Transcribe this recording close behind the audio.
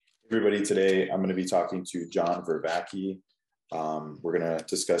Everybody, today I'm going to be talking to John Vervaeke. We're going to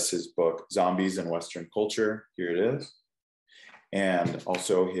discuss his book, Zombies in Western Culture. Here it is. And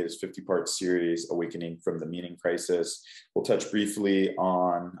also his 50-part series, Awakening from the Meaning Crisis. We'll touch briefly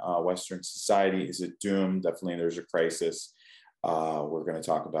on Western society. Is it doomed? Definitely there's a crisis. We're going to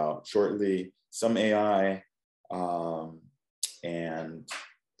talk about shortly some AI and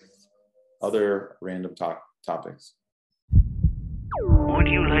other random topics. Would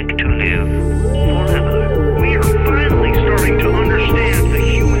you like to live forever? We are finally starting to understand the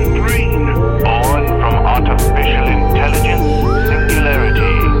human brain. Born from artificial intelligence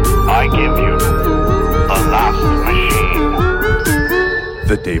singularity, I give you the last machine.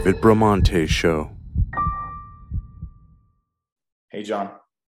 The David Bramante Show. Hey, John.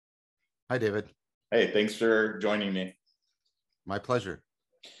 Hi, David. Hey, thanks for joining me. My pleasure.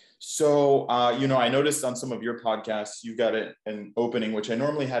 So, I noticed on some of your podcasts, you got an opening, which I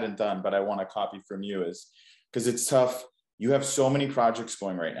normally hadn't done, but I want to copy from you is because it's tough. You have so many projects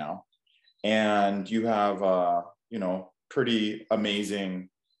going right now and you have, pretty amazing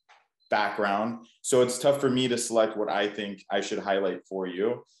background. So it's tough for me to select what I think I should highlight for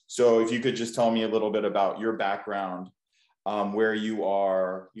you. So if you could just tell me a little bit about your background, where you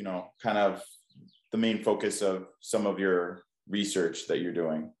are, kind of the main focus of some of your research that you're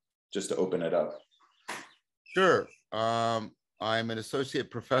doing, just to open it up. Sure. I'm an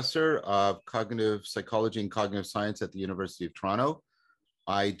associate professor of cognitive psychology and cognitive science at the University of Toronto.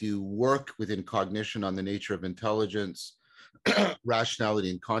 I do work within cognition on the nature of intelligence,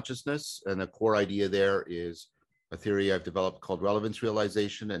 rationality, and consciousness. And the core idea there is a theory I've developed called relevance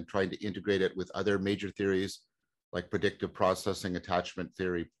realization, and trying to integrate it with other major theories like predictive processing, attachment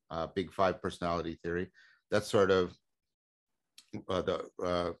theory, big five personality theory. That's sort of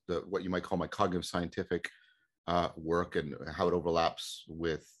what you might call my cognitive scientific work and how it overlaps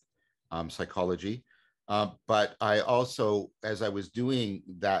with psychology. But I also, as I was doing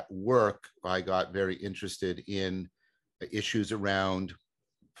that work, I got very interested in issues around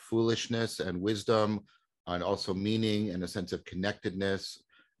foolishness and wisdom, and also meaning and a sense of connectedness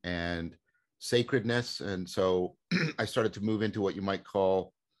and sacredness. And so I started to move into what you might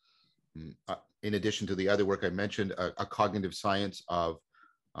call, in addition to the other work I mentioned, a cognitive science of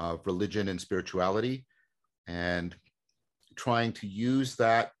religion and spirituality, and trying to use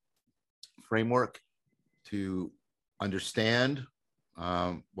that framework to understand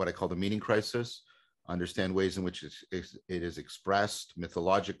what I call the meaning crisis, understand ways in which it is expressed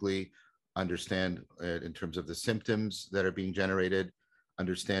mythologically, understand it in terms of the symptoms that are being generated,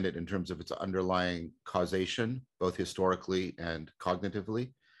 understand it in terms of its underlying causation, both historically and cognitively.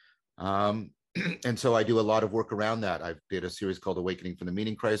 And so I do a lot of work around that. I did a series called Awakening from the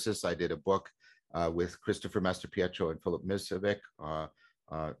Meaning Crisis. I did a book with Christopher Mastropietro and Philip Miscevic,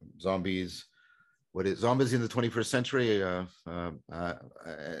 Zombies in the 21st Century.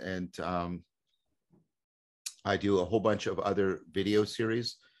 I do a whole bunch of other video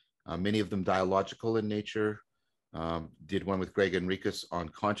series, many of them dialogical in nature. Did one with Greg Enriquez on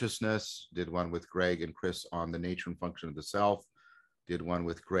consciousness, did one with Greg and Chris on the nature and function of the self, did one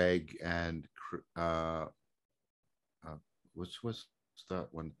with Greg and which was that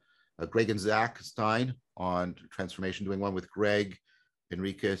one? Greg and Zach Stein on transformation, doing one with Greg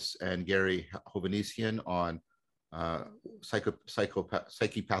Enriquez and Gary Hovhannissian on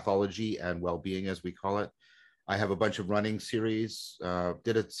psychopathology and well-being, as we call it. I have a bunch of running series,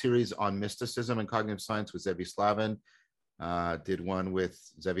 did a series on mysticism and cognitive science with Zevi Slavin, did one with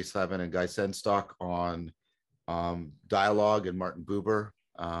Zevi Slavin and Guy Senstock on dialogue and Martin Buber.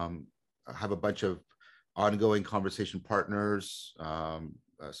 I have a bunch of ongoing conversation partners.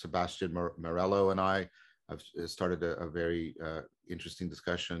 Sebastian Morello and I have started a very interesting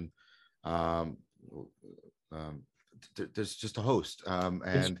discussion. There's just a host. And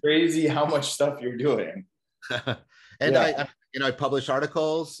it's crazy how much stuff you're doing. And yeah. I publish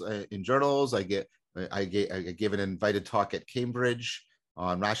articles in journals. I give an invited talk at Cambridge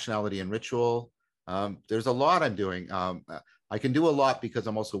on rationality and ritual. There's a lot I'm doing. I can do a lot because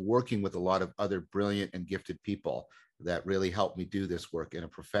I'm also working with a lot of other brilliant and gifted people that really help me do this work in a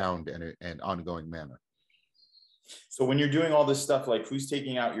profound and ongoing manner. So when you're doing all this stuff, like who's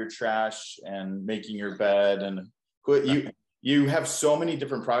taking out your trash and making your bed, and you have so many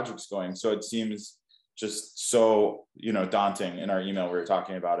different projects going. So it seems just so, daunting. In our email, we were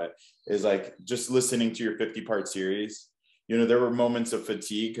talking about it, is like just listening to your 50-part series, there were moments of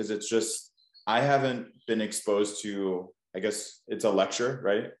fatigue because it's just, I haven't been exposed to, I guess it's a lecture,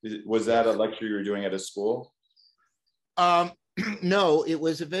 right? Was that a lecture you were doing at a school? No, it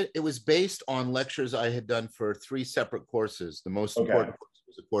was based on lectures I had done for 3 separate courses. The most important course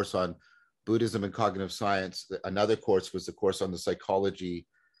was a course on Buddhism and cognitive science. Another course was the course on the psychology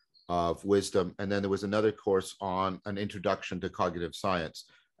of wisdom. And then there was another course on an introduction to cognitive science.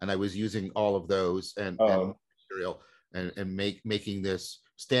 And I was using all of those and material and making this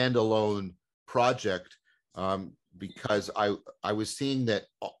standalone project because I was seeing that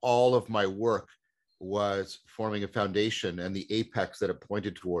all of my work was forming a foundation, and the apex that it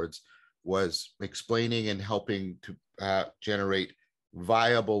pointed towards was explaining and helping to generate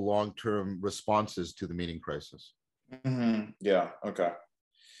viable long-term responses to the meaning crisis. Mm-hmm. Yeah. Okay.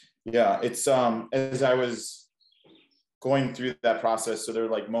 Yeah. It's as I was going through that process, so there are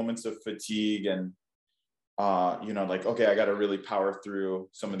like moments of fatigue and like, okay, I got to really power through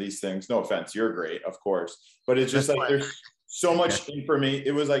some of these things. No offense, you're great, of course, but it's just like there's so much information.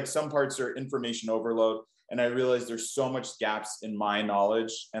 It was like some parts are information overload, and I realized there's so much gaps in my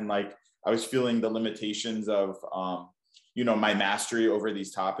knowledge, and like I was feeling the limitations of my mastery over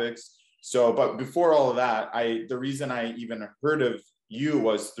these topics. So, but before all of that, the reason I even heard of you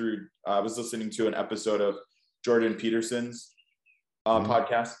was through I was listening to an episode of Jordan Peterson's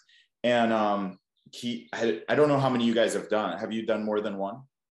podcast, and I don't know how many you guys have done. Have you done more than one?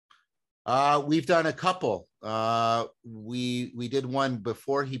 We've done a couple. We did one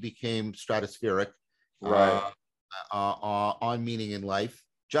before he became stratospheric, right? On meaning in life,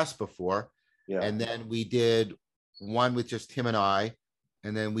 just before, yeah. And then we did one with just him and I,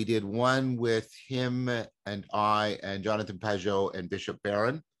 and then we did one with him and I and Jonathan Pajot and Bishop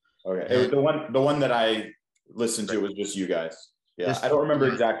Barron. Okay, and the one that I listened to was just you guys. Yeah, I don't remember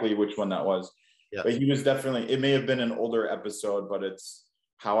exactly which one that was. Yeah. But he was definitely, it may have been an older episode, but it's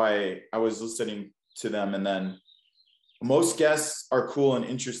how I was listening to them. And then most guests are cool and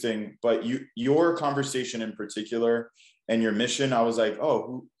interesting, but your conversation in particular and your mission, I was like,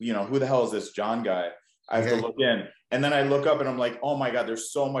 oh, who the hell is this John guy? I have to look in. And then I look up and I'm like, oh my God,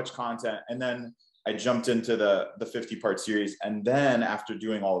 there's so much content. And then I jumped into the 50-part series. And then after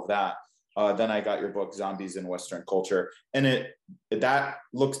doing all of that, then I got your book, Zombies in Western Culture. And that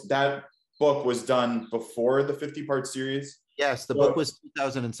book was done before the 50-part series. Yes, the book was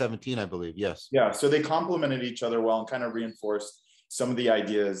 2017, I believe. Yes. Yeah, so they complemented each other well and kind of reinforced some of the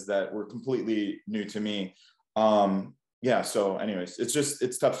ideas that were completely new to me. So anyways,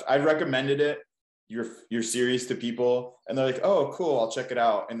 it's tough. I recommended your series to people, and they're like, oh, cool, I'll check it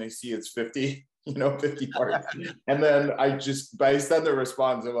out. And they see it's 50 parts. And then based on their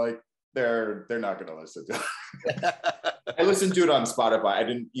response, I'm like, they're not going to listen to it. I listened to it on Spotify. I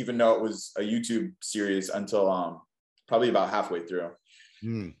didn't even know it was a YouTube series until probably about halfway through.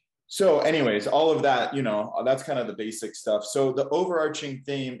 So anyways, all of that, that's kind of the basic stuff. So the overarching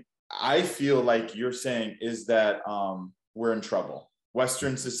theme, I feel like you're saying, is that we're in trouble.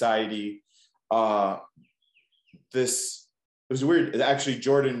 Western society, it was weird. Actually,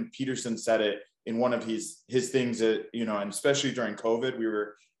 Jordan Peterson said it in one of his things that, and especially during COVID, we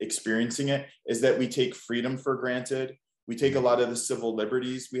were experiencing it, is that we take freedom for granted. We take a lot of the civil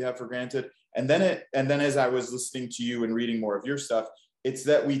liberties we have for granted. And then as I was listening to you and reading more of your stuff, it's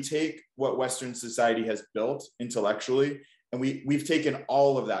that we take what Western society has built intellectually, and we've taken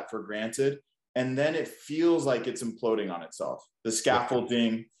all of that for granted. And then it feels like it's imploding on itself. The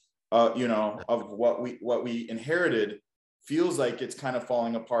scaffolding, of what we inherited feels like it's kind of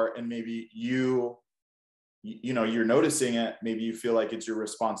falling apart. And maybe you're noticing it. Maybe you feel like it's your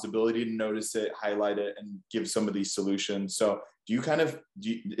responsibility to notice it, highlight it, and give some of these solutions. So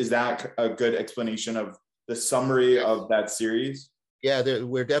is that a good explanation of the summary of that series? Yeah,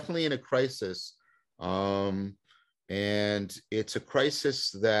 we're definitely in a crisis. And it's a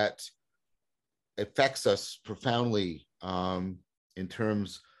crisis that affects us profoundly in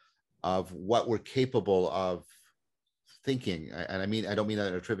terms of what we're capable of thinking. And I don't mean that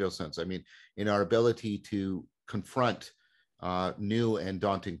in a trivial sense. I mean, in our ability to confront new and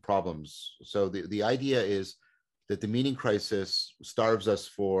daunting problems. So the idea is that the meaning crisis starves us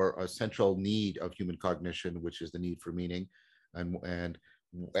for a central need of human cognition, which is the need for meaning. And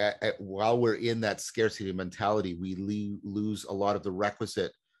while we're in that scarcity mentality, we lose a lot of the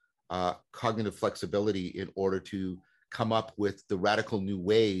requisite cognitive flexibility in order to come up with the radical new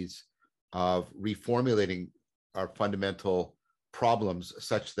ways of reformulating our fundamental problems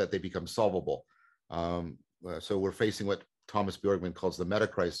such that they become solvable. So we're facing what Thomas Bjorkman calls the meta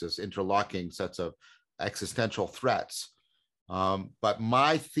crisis, interlocking sets of existential threats. But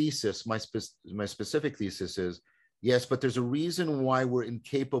my thesis, my specific thesis is, yes, but there's a reason why we're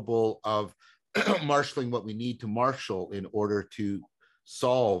incapable of marshaling what we need to marshal in order to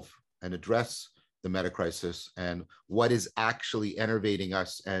solve and address the meta crisis, and what is actually enervating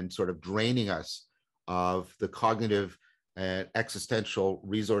us and sort of draining us of the cognitive and existential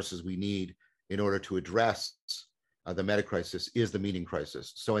resources we need in order to address the meta crisis is the meaning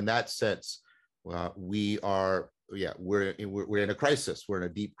crisis. So in that sense, we're in a crisis. We're in a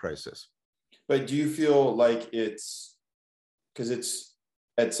deep crisis. But do you feel like it's because it's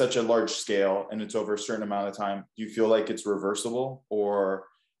at such a large scale and it's over a certain amount of time, do you feel like it's reversible, or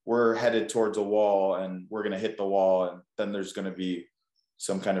we're headed towards a wall and we're going to hit the wall and then there's going to be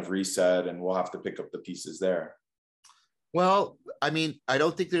some kind of reset and we'll have to pick up the pieces there? Well, I mean, I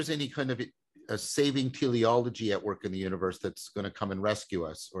don't think there's any kind of a saving teleology at work in the universe that's going to come and rescue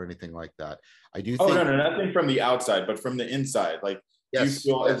us or anything like that. I do think. Oh, no, nothing from the outside, but from the inside. Like, yes, do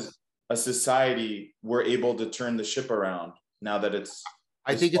you feel yes. as a society, we're able to turn the ship around now that it's.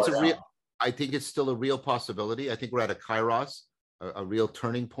 I think it's I think it's still a real possibility. I think we're at a kairos, a real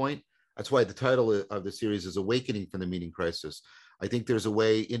turning point. That's why the title of the series is Awakening from the Meaning Crisis. I think there's a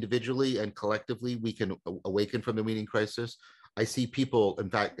way individually and collectively we can awaken from the meaning crisis. I see people, in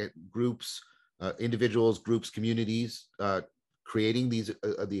fact, groups, individuals, groups, communities, creating these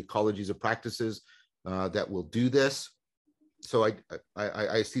the ecologies of practices that will do this. So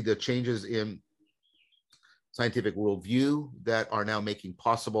I see the changes in scientific worldview that are now making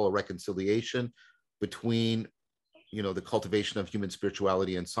possible a reconciliation between, the cultivation of human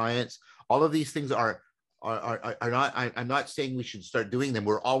spirituality and science. All of these things are not. I'm not saying we should start doing them.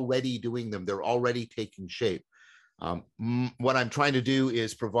 We're already doing them. They're already taking shape. What I'm trying to do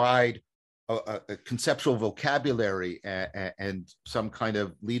is provide a conceptual vocabulary and some kind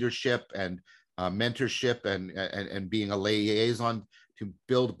of leadership and mentorship and being a liaison to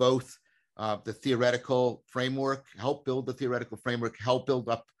build both the theoretical framework, help build the theoretical framework, help build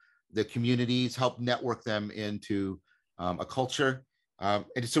up the communities, help network them into a culture. And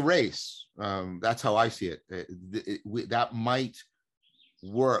it's a race. That's how I see it. That might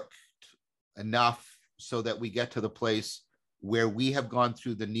work enough so that we get to the place where we have gone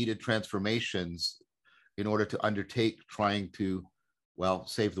through the needed transformations in order to undertake trying to,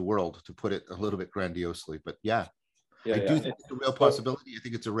 save the world, to put it a little bit grandiosely. But I do think it's a real possibility. I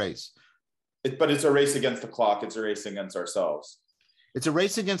think it's a race. But it's a race against the clock. It's a race against ourselves. It's a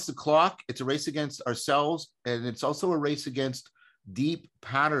race against the clock. It's a race against ourselves. And it's also a race against deep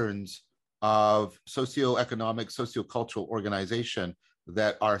patterns of socioeconomic, sociocultural organization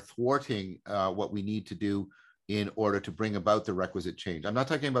that are thwarting what we need to do in order to bring about the requisite change. I'm not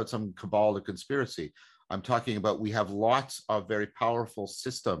talking about some cabal or conspiracy. I'm talking about we have lots of very powerful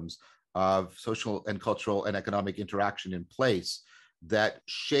systems of social and cultural and economic interaction in place that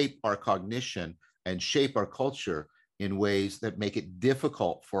shape our cognition and shape our culture in ways that make it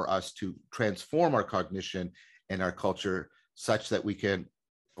difficult for us to transform our cognition and our culture such that we can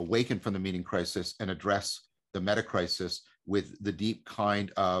awaken from the meaning crisis and address the meta crisis with the deep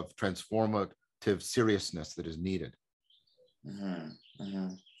kind of transformative seriousness that is needed. Mm-hmm.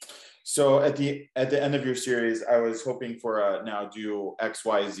 Mm-hmm. So at the end of your series, I was hoping for now do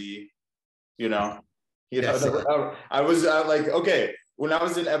XYZ, yes. I was like, okay, when I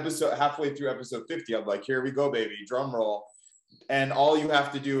was in halfway through episode 50, I'm like, here we go, baby, drum roll. And all you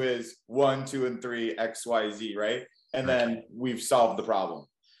have to do is 1, 2, and 3, XYZ, right? And then we've solved the problem.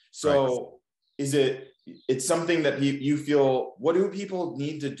 So it's something that you feel, what do people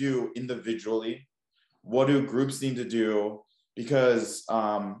need to do individually? What do groups need to do? Because,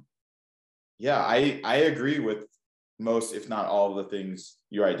 I agree with most, if not all of the things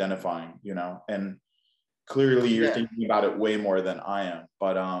you're identifying, and clearly you're thinking about it way more than I am.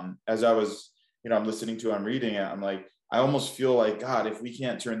 But as I was, I'm listening to, I'm reading it, I'm like, I almost feel like, God, if we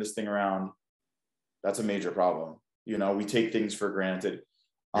can't turn this thing around, that's a major problem. We take things for granted.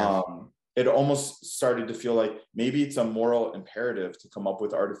 Yes. It almost started to feel like maybe it's a moral imperative to come up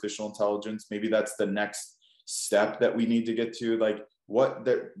with artificial intelligence. Maybe that's the next step that we need to get to. Like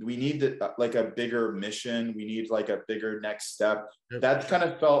we need like a bigger mission. We need like a bigger next step. Yep. That kind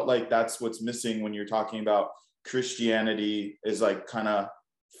of felt like that's what's missing when you're talking about Christianity is like kind of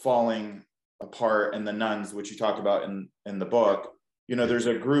falling apart, and the nuns, which you talk about in the book, there's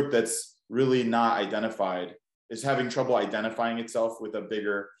a group that's really not identified, is having trouble identifying itself with a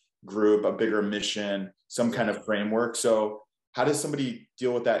bigger group, a bigger mission, some kind of framework. So how does somebody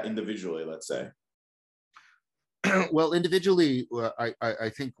deal with that individually, let's say? Well, individually,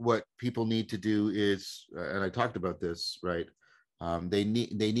 I think what people need to do is, and I talked about this, right? They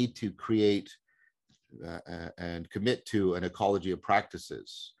need to create and commit to an ecology of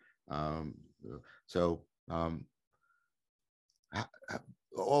practices. A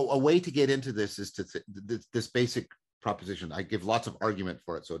way to get into this is to this basic proposition. I give lots of argument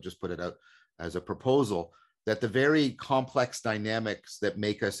for it, so I'll just put it out as a proposal that the very complex dynamics that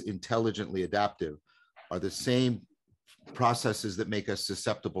make us intelligently adaptive are the same processes that make us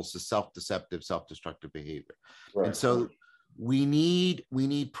susceptible to self-deceptive, self-destructive behavior. Right. And so we need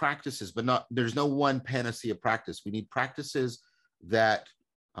practices, but there's no one panacea practice. We need practices that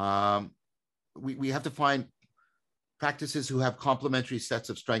we have to find practices who have complementary sets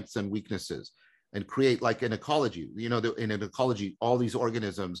of strengths and weaknesses, and create like an ecology. You know, in an ecology, all these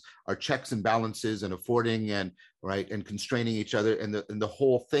organisms are checks and balances and affording and constraining each other, and the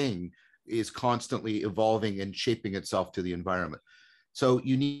whole thing is constantly evolving and shaping itself to the environment. So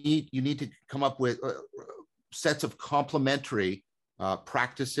you need to come up with sets of complementary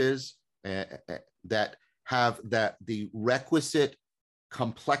practices that have the requisite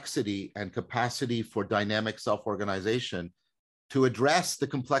complexity and capacity for dynamic self-organization to address the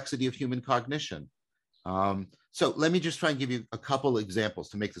complexity of human cognition. So let me just try and give you a couple examples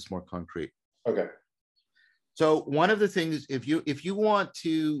to make this more concrete. Okay. So one of the things, if you want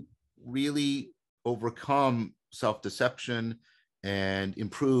to really overcome self-deception and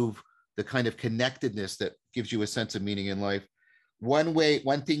improve the kind of connectedness that gives you a sense of meaning in life, one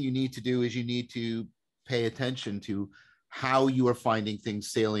thing you need to do is you need to pay attention to how you are finding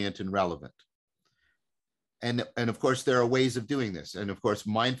things salient and relevant. And of course, there are ways of doing this. And of course,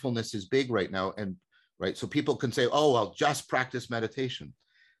 mindfulness is big right now. And so people can say, oh, I'll just practice meditation.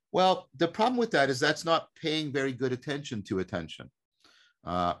 Well, the problem with that is that's not paying very good attention to attention.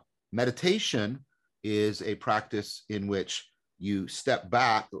 Meditation is a practice in which you step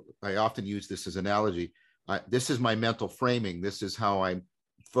back. I often use this as an analogy. This is my mental framing. This is how I'm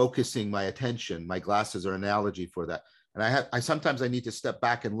focusing my attention. My glasses are an analogy for that. And sometimes I need to step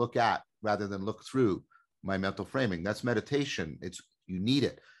back and look at rather than look through my mental framing. That's meditation. You need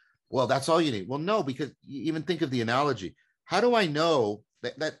it. Well, that's all you need. Well, no, because you even think of the analogy. How do I know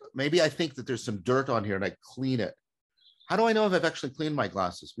that maybe I think that there's some dirt on here and I clean it? How do I know if I've actually cleaned my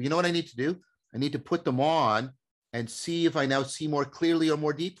glasses? Well, you know what I need to do? I need to put them on and see if I now see more clearly or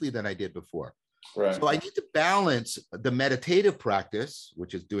more deeply than I did before. Right. So I need to balance the meditative practice,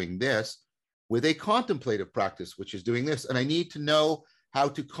 which is doing this, with a contemplative practice, which is doing this. And I need to know how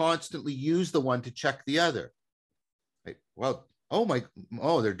to constantly use the one to check the other. Right? Well,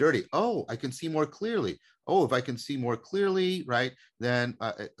 they're dirty. Oh, I can see more clearly. Oh, if I can see more clearly, then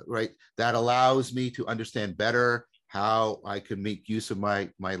that allows me to understand better how I can make use of my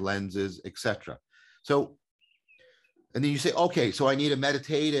lenses, etc. So, and then you say, okay, so I need a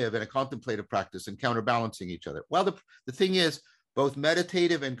meditative and a contemplative practice and counterbalancing each other. Well, the thing is, both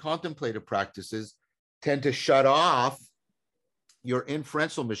meditative and contemplative practices tend to shut off your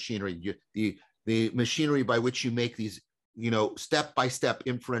inferential machinery, the machinery by which you make these, step-by-step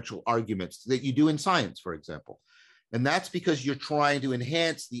inferential arguments that you do in science, for example. And that's because you're trying to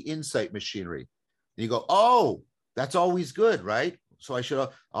enhance the insight machinery. And you go, oh, that's always good, right? So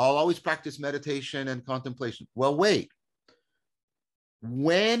I'll always practice meditation and contemplation. Well, wait.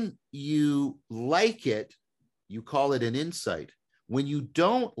 When you like it, you call it an insight. When you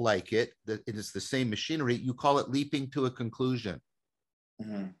don't like it, it is the same machinery, you call it leaping to a conclusion.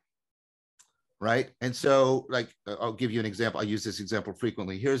 Mm-hmm. Right? And so, I'll give you an example. I use this example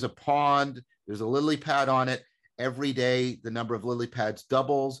frequently. Here's a pond. There's a lily pad on it. Every day, the number of lily pads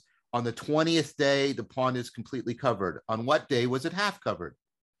doubles. On the 20th day, the pond is completely covered. On what day was it half covered?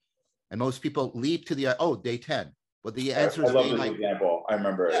 And most people leap to day 10. But the answer is I love this example. I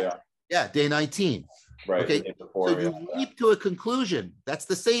remember it, yeah, day 19. Right. Okay. So you leap to a conclusion. That's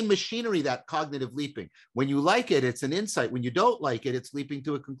the same machinery, that cognitive leaping. When you like it, it's an insight. When you don't like it, it's leaping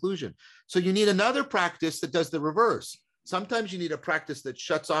to a conclusion. So you need another practice that does the reverse. Sometimes you need a practice that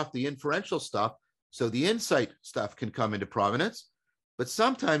shuts off the inferential stuff so the insight stuff can come into prominence. But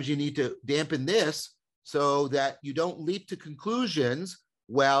sometimes you need to dampen this so that you don't leap to conclusions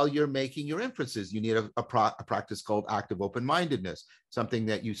while you're making your inferences. You need a practice called active open-mindedness, something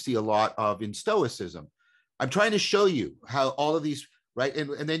that you see a lot of in Stoicism. I'm trying to show you how all of these, right?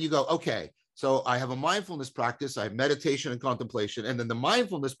 And then you go, okay, so I have a mindfulness practice, I have meditation and contemplation, and then the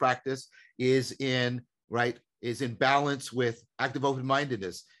mindfulness practice is in balance with active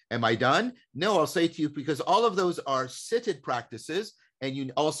open-mindedness. Am I done? No, I'll say to you, because all of those are seated practices, and you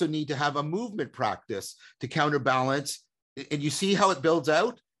also need to have a movement practice to counterbalance. And you see how it builds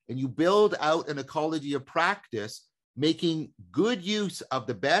out, and you build out an ecology of practice, making good use of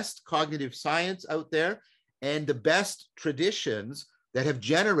the best cognitive science out there and the best traditions that have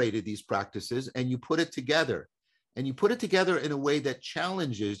generated these practices, and you put it together. And you put it together in a way that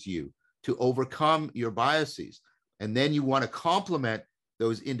challenges you to overcome your biases. And then you want to complement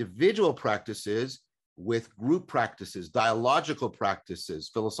those individual practices with group practices, dialogical practices,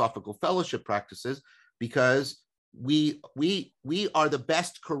 philosophical fellowship practices, because we are the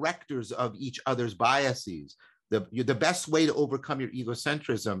best correctors of each other's biases. the best way to overcome your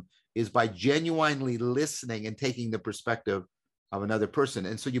egocentrism is by genuinely listening and taking the perspective of another person.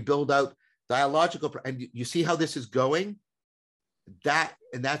 And so you build out dialogical, and you see how this is going,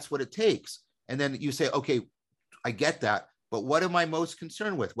 and that's what it takes. And then you say, okay, I get that, but what am I most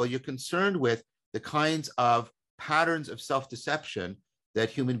concerned with? Well, you're concerned with the kinds of patterns of self-deception that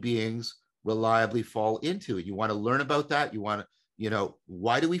human beings reliably fall into. You want to learn about that. You want to,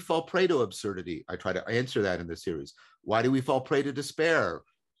 why do we fall prey to absurdity? I try to answer that in the series. Why do we fall prey to despair?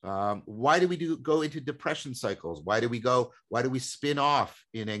 Why do we go into depression cycles? Why do we spin off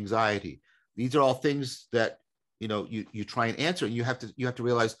in anxiety? These are all things that, you try and answer, and you have to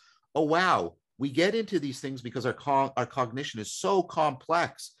realize, oh, wow, we get into these things because our cognition is so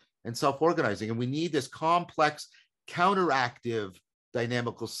complex and self-organizing, and we need this complex counteractive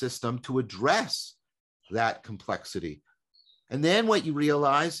dynamical system to address that complexity. And then what you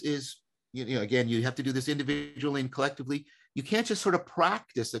realize is, again, you have to do this individually and collectively. You can't just sort of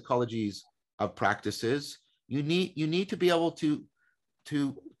practice ecologies of practices. You need to be able to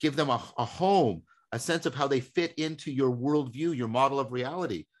give them a home, a sense of how they fit into your worldview, your model of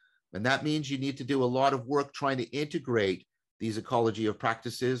reality. And that means you need to do a lot of work trying to integrate these ecology of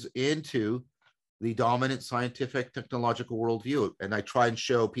practices into the dominant scientific technological worldview. And I try and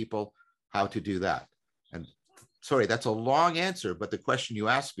show people how to do that. And sorry, that's a long answer, but the question you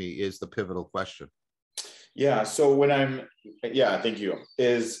asked me is the pivotal question. Yeah. So thank you.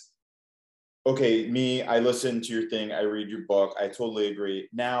 Okay, I listen to your thing, I read your book, I totally agree.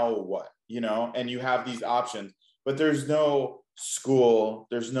 Now what? And you have these options, but there's no school,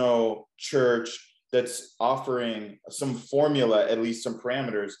 there's no church that's offering some formula, at least some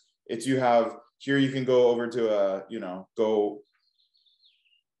parameters. It's here you can go over to go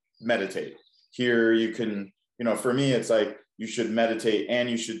meditate. Here you can, for me, it's like you should meditate and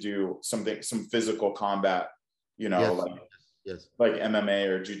you should do some physical combat, yes. Like MMA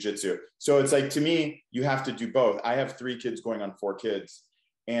or jujitsu. So it's like, to me, you have to do both. I have 3 kids going on 4 kids,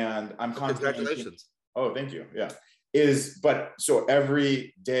 and I'm constantly congratulations. Oh, thank you. Yeah. So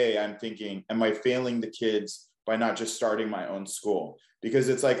every day I'm thinking, am I failing the kids by not just starting my own school? Because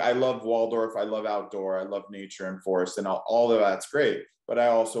it's like, I love Waldorf, I love outdoor, I love nature and forest, and all of that's great. But I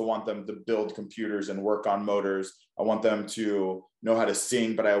also want them to build computers and work on motors. I want them to know how to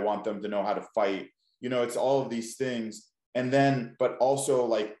sing, but I want them to know how to fight. It's all of these things. And then, but also,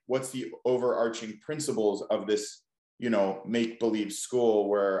 like, what's the overarching principles of this, make-believe school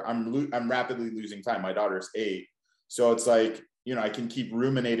where I'm rapidly losing time. My daughter's 8. So it's like, I can keep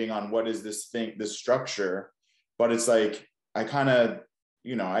ruminating on what is this structure, but it's like, I kind of,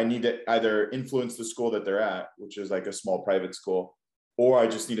 I need to either influence the school that they're at, which is like a small private school, or I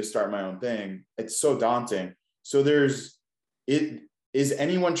just need to start my own thing. It's so daunting. So is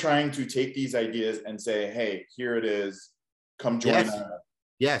anyone trying to take these ideas and say, hey, here it is, come join us?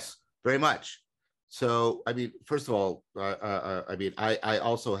 Yes, very much. So, I mean, first of all, I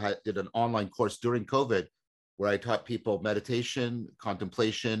also did an online course during COVID where I taught people meditation,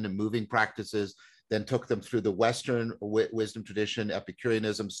 contemplation, and moving practices, then took them through the Western wisdom tradition,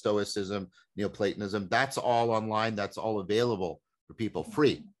 Epicureanism, Stoicism, Neoplatonism. That's all online. That's all available for people,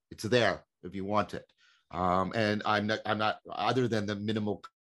 free. It's there if you want it. And I'm not, other than the minimal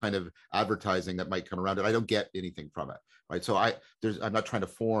kind of advertising that might come around it, I don't get anything from it, right? So I'm not trying to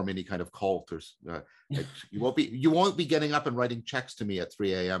form any kind of cult, or you won't be getting up and writing checks to me at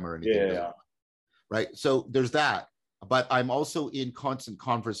 3 a.m. or anything. Yeah. Right. So there's that. But I'm also in constant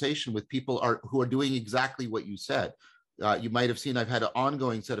conversation with people who are doing exactly what you said. You might have seen I've had an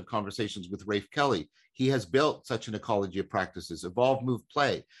ongoing set of conversations with Rafe Kelly. He has built such an ecology of practices, evolve, move,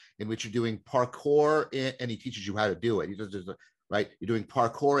 play, in which you're doing parkour, and he teaches you how to do it. He does, right? You're doing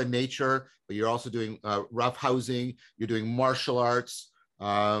parkour in nature, but you're also doing rough housing. You're doing martial arts.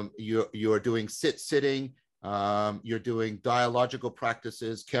 You're doing sitting. You're doing dialogical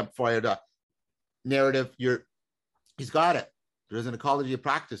practices, campfire narrative. He's got it. There's an ecology of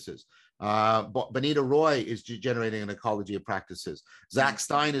practices. Benita Roy is generating an ecology of practices. Zach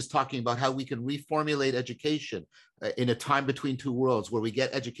Stein is talking about how we can reformulate education in a time between two worlds, where we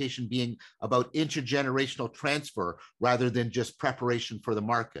get education being about intergenerational transfer rather than just preparation for the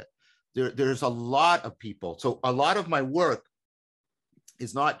market. There's a lot of people. So a lot of my work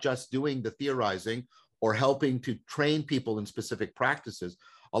is not just doing the theorizing or helping to train people in specific practices.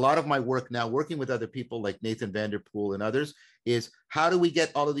 A lot of my work now, working with other people like Nathan Vanderpool and others, is how do we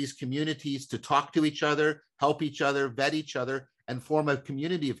get all of these communities to talk to each other, help each other, vet each other, and form a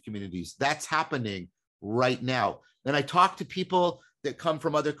community of communities. That's happening right now. Then I talk to people that come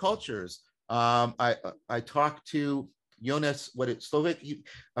from other cultures. I talked to Jonas, Slovak,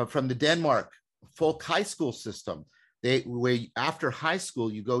 from the Denmark folk high school system. Where after high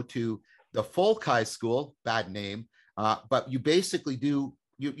school, you go to the folk high school, bad name, but you basically do,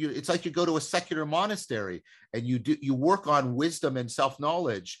 it's like you go to a secular monastery and you work on wisdom and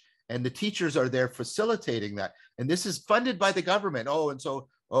self-knowledge, and the teachers are there facilitating that. And this is funded by the government.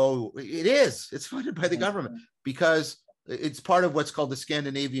 It's funded by the government because it's part of what's called the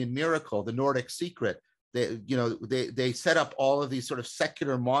Scandinavian miracle, the Nordic secret. They set up all of these sort of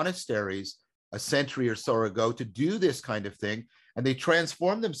secular monasteries a century or so ago to do this kind of thing. And they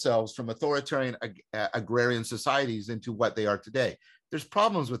transformed themselves from authoritarian agrarian societies into what they are today. There's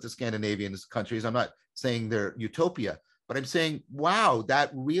problems with the Scandinavian countries. I'm not saying they're utopia, but I'm saying, wow,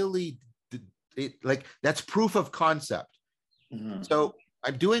 that really, that's proof of concept. Mm-hmm. So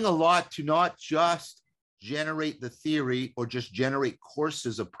I'm doing a lot to not just generate the theory or just generate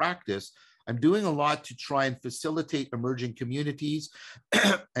courses of practice. I'm doing a lot to try and facilitate emerging communities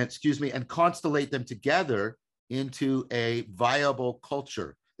and constellate them together into a viable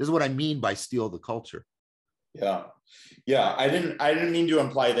culture. This is what I mean by steal the culture. Yeah. I didn't mean to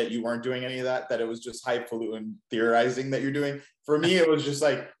imply that you weren't doing any of that it was just highfalutin theorizing that you're doing. For me, it was just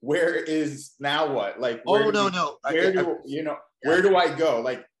like, where is now what? Like, where do I go?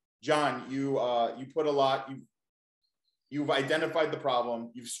 Like, John, you put a lot, you've identified the problem,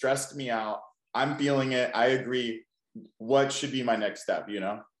 you've stressed me out, I'm feeling it, I agree. What should be my next step,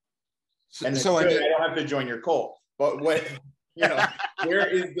 And so I don't have to join your cult, but what,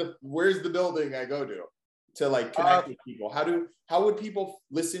 where's the building I go to like connect with people? How would people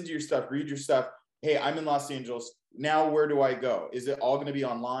listen to your stuff, read your stuff? Hey, I'm in Los Angeles now, where do I go? Is it all going to be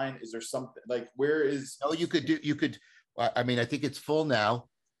online? Is there something like, where is? No, you could, I mean, I think it's full now.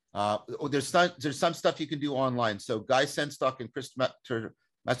 There's some stuff you can do online. So Guy Senstock and Chris Master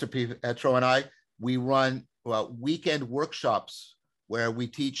Pietro and I, we run weekend workshops where we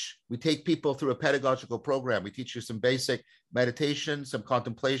take people through a pedagogical program. We teach you some basic meditation, some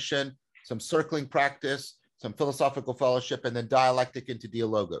contemplation, some circling practice, some philosophical fellowship, and then dialectic into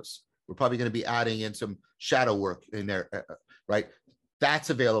dialogos. We're probably going to be adding in some shadow work in there, right?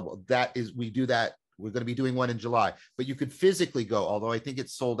 That's available. We do that. We're going to be doing one in July, but you could physically go, although I think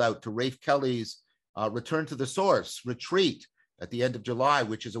it's sold out, to Rafe Kelly's Return to the Source retreat at the end of July,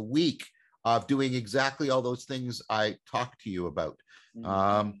 which is a week of doing exactly all those things I talked to you about.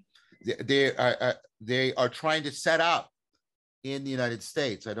 Mm-hmm. They are trying to set up in the United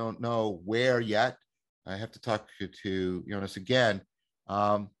States. I don't know where yet. I have to talk to Jonas again.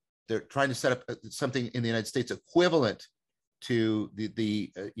 They're trying to set up something in the United States equivalent to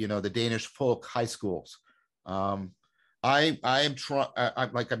the Danish folk high schools. I'm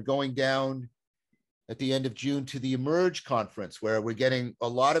going down at the end of June to the Emerge conference, where we're getting a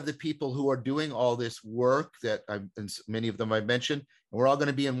lot of the people who are doing all this work that and many of them I've mentioned, and we're all going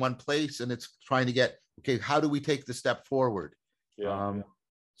to be in one place, and it's trying to get, okay, how do we take the step forward?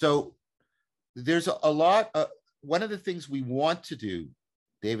 So there's a lot. One of the things we want to do,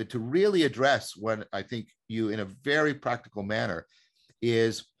 David, to really address what I think you in a very practical manner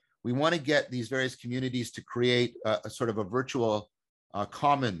is we want to get these various communities to create a sort of a virtual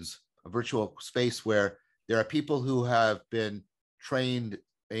commons, a virtual space where there are people who have been trained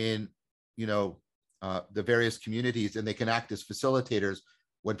in, the various communities, and they can act as facilitators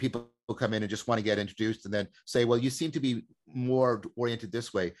when people come in and just want to get introduced, and then say, well, you seem to be more oriented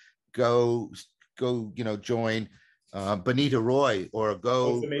this way. Go, join Bonita Roy, or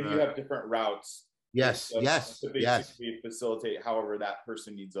go. So maybe you have different routes. Yes. To basically facilitate however that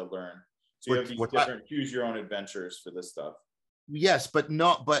person needs to learn. So you have these different choose your own adventures for this stuff. Yes, but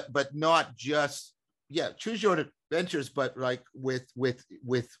not just choose your own adventures, but like with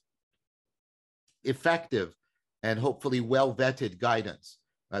effective and hopefully well vetted guidance.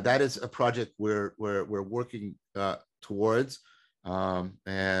 That is a project we're working towards,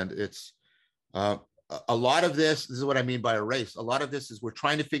 and it's a lot of this. This is what I mean by a race. A lot of this is we're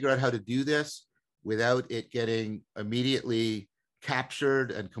trying to figure out how to do this without it getting immediately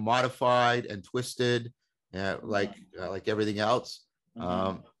captured and commodified and twisted, like everything else.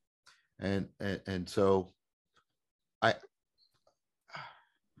 Mm-hmm. And so I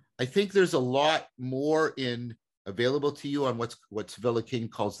think there's a lot more available to you on what Sevilla King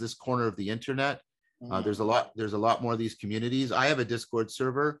calls this corner of the internet. Mm-hmm. There's a lot more of these communities. I have a Discord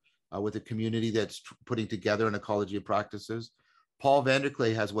server with a community that's putting together an ecology of practices. Paul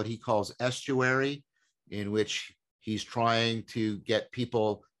Vanderklay has what he calls Estuary, in which he's trying to get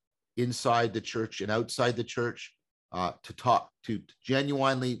people inside the church and outside the church to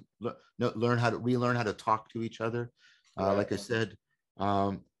genuinely relearn how to talk to each other. Right. Like I said,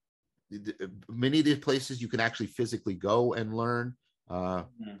 many of these places you can actually physically go and learn.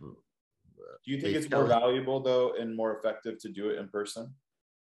 Do you think they it's more tell- valuable though and more effective to do it in person?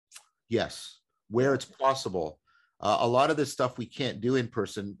 Yes, where it's possible. A lot of this stuff we can't do in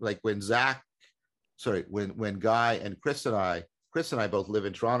person. Like when when Guy and Chris and I both live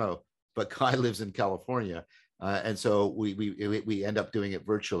in Toronto, but Guy lives in California, and so we end up doing it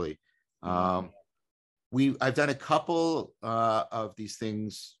virtually. I've done a couple of these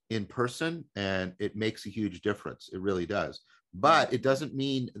things in person, and it makes a huge difference. It really does. But it doesn't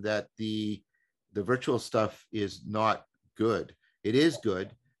mean that the virtual stuff is not good. It is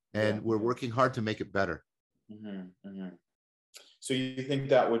good, and we're working hard to make it better. So you think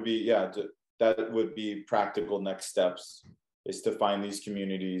that would be, that would be practical next steps, is to find these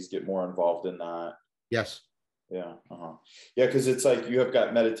communities, get more involved in that. Yes. Yeah. Yeah, because it's like you have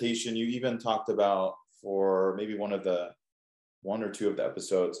got meditation. You even talked about, for maybe one or two of the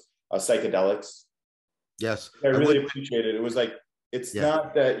episodes, psychedelics. Yes. I really appreciate it. It was like, it's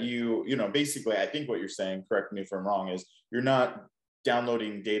not that basically, I think what you're saying, correct me if I'm wrong, is you're not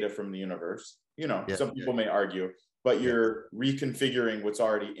downloading data from the universe. Some people may argue, but you're reconfiguring what's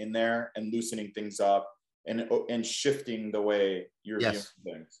already in there and loosening things up and shifting the way you're viewing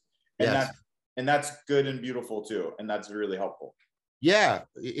things. And that's good and beautiful too. And that's really helpful. Yeah.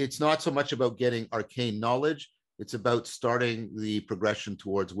 It's not so much about getting arcane knowledge. It's about starting the progression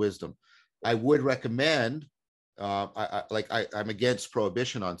towards wisdom. I would recommend, I'm against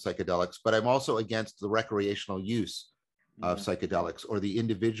prohibition on psychedelics, but I'm also against the recreational use of psychedelics or the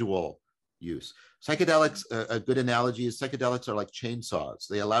individual use. Psychedelics, a good analogy is psychedelics are like chainsaws.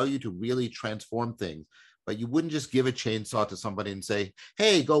 They allow you to really transform things, but you wouldn't just give a chainsaw to somebody and say,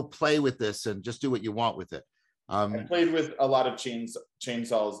 hey, go play with this and just do what you want with it. I played with a lot of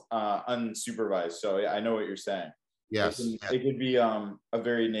chainsaws unsupervised, so I know what you're saying. Yes. It could be a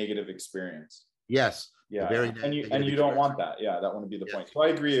very negative experience. Yes. Yeah. And you don't want that. Yeah, that wouldn't be the point. So I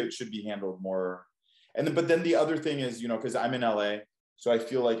agree, it should be handled more. But then the other thing is, because I'm in LA, so I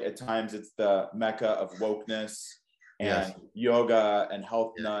feel like at times it's the mecca of wokeness and yoga and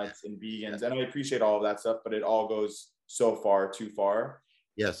health nuts and vegans. And I appreciate all of that stuff, but it all goes so far too far.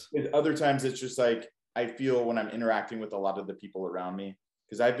 Yes. Other times it's just like, I feel when I'm interacting with a lot of the people around me,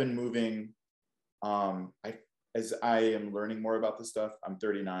 because I've been moving, as I am learning more about this stuff. I'm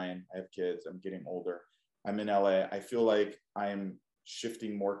 39, I have kids, I'm getting older. I'm in LA. I feel like I'm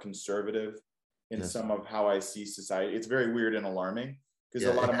shifting more conservative in some of how I see society. It's very weird and alarming, because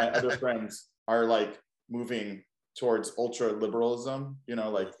a lot of my other friends are like moving towards ultra liberalism,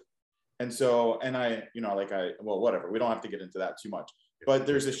 and so, and whatever, we don't have to get into that too much, but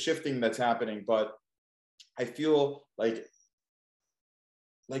there's a shifting that's happening. But I feel like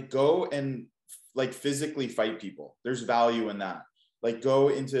go and physically fight people. There's value in that. Go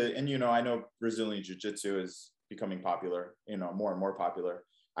into, and I know Brazilian Jiu-Jitsu is becoming popular, more and more popular.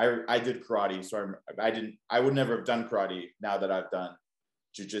 I did karate, so I would never have done karate now that I've done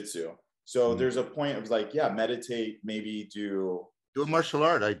Jiu-Jitsu. So there's a point of meditate, maybe do a martial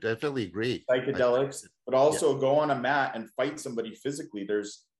art. I definitely agree. Psychedelics, but also go on a mat and fight somebody physically.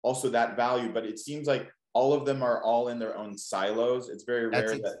 There's also that value, but it seems like all of them are all in their own silos. It's very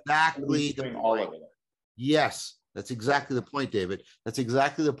rare that somebody's doing all of it. Yes, that's exactly the point, David. That's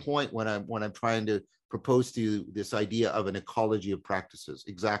exactly the point when I'm trying to propose to you this idea of an ecology of practices.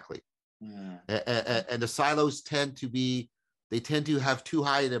 Exactly. And the silos tend to have too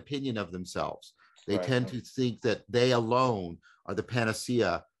high an opinion of themselves. They tend to think that they alone are the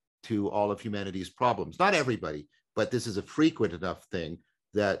panacea to all of humanity's problems. Not everybody, but this is a frequent enough thing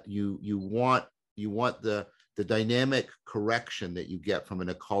that you want the dynamic correction that you get from an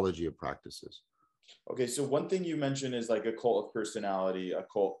ecology of practices. Okay, so one thing you mentioned is like a cult of personality, a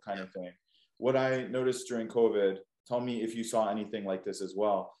cult kind of thing. What I noticed during COVID, tell me if you saw anything like this as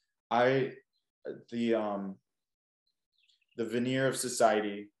well. The veneer of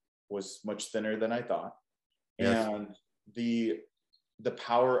society was much thinner than I thought. Yes. And the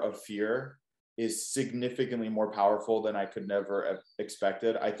power of fear is significantly more powerful than I could never have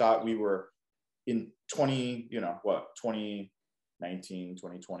expected. I thought we were in 2019,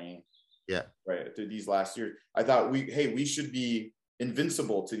 2020. Yeah. Right. Through these last years, I thought we should be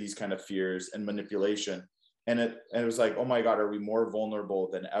invincible to these kind of fears and manipulation. And it was like, oh my God, are we more vulnerable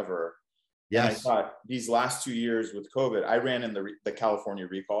than ever? Yes. And I thought these last 2 years with COVID, I ran in the California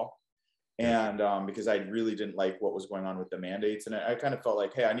recall. And because I really didn't like what was going on with the mandates. And I kind of felt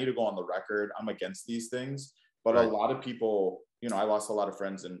like, hey, I need to go on the record. I'm against these things. But a lot of people, I lost a lot of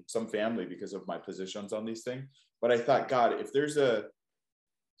friends and some family because of my positions on these things. But I thought, God, if there's a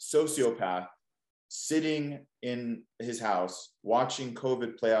sociopath sitting in his house watching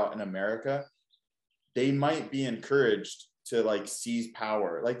COVID play out in America, they might be encouraged to like seize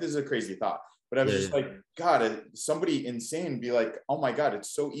power. Like, this is a crazy thought, but I was just like, God, somebody insane be like, oh my God,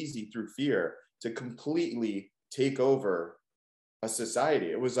 it's so easy through fear to completely take over a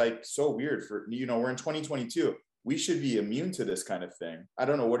society. It was like so weird for, we're in 2022. We should be immune to this kind of thing. I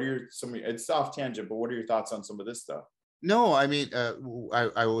don't know. What are it's off tangent, but what are your thoughts on some of this stuff? No, I mean, I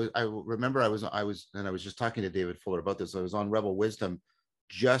remember I was just talking to David Fuller about this. I was on Rebel Wisdom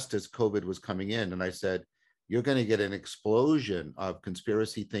just as COVID was coming in, and I said, you're going to get an explosion of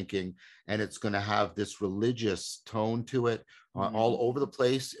conspiracy thinking, and it's going to have this religious tone to it all over the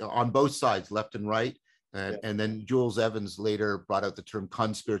place on both sides, left and right. And then Jules Evans later brought out the term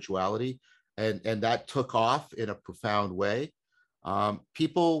conspirituality, and that took off in a profound way.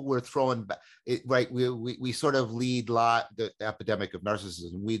 People were throwing back, right? We sort of lead the epidemic of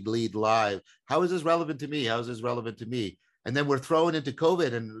narcissism. We'd lead live. How is this relevant to me? How is this relevant to me? And then we're thrown into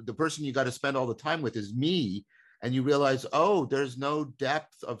COVID, and the person you got to spend all the time with is me. And you realize, oh, there's no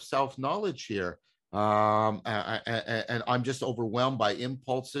depth of self-knowledge here. And I'm just overwhelmed by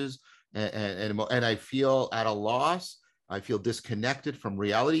impulses, and I feel at a loss. I feel disconnected from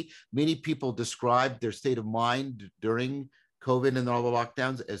reality. Many people describe their state of mind during COVID and all the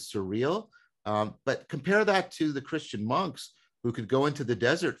lockdowns as surreal. But compare that to the Christian monks who could go into the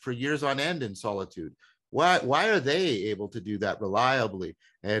desert for years on end in solitude. Why are they able to do that reliably?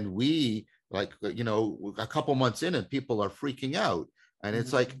 And we, like, a couple months in and people are freaking out. And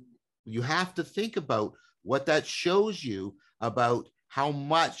it's like, you have to think about what that shows you about how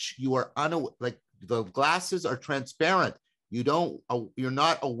much you are unaware. Like, the glasses are transparent. You're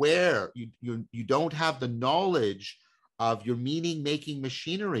not aware. You don't have the knowledge of your meaning-making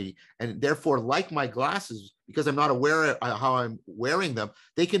machinery, and therefore, like my glasses, because I'm not aware of how I'm wearing them,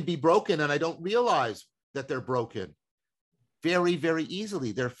 they can be broken, and I don't realize that they're broken very, very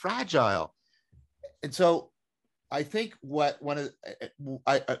easily. They're fragile. And so I think one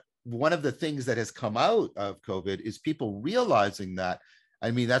of the things that has come out of COVID is people realizing that.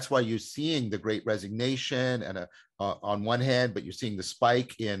 I mean, that's why you're seeing the Great Resignation and on one hand, but you're seeing the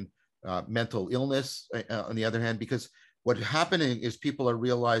spike in mental illness on the other hand, because what's happening is people are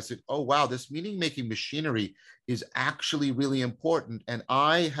realizing, oh, wow, this meaning-making machinery is actually really important, and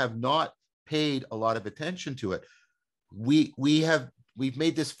I have not paid a lot of attention to it. We've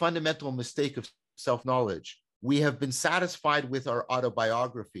made this fundamental mistake of self-knowledge. We have been satisfied with our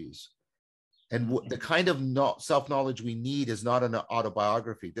autobiographies. And the kind of self-knowledge we need is not an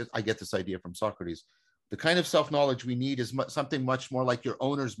autobiography. I get this idea from Socrates. The kind of self-knowledge we need is something much more like your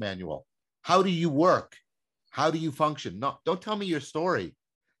owner's manual. How do you work? How do you function? No, don't tell me your story.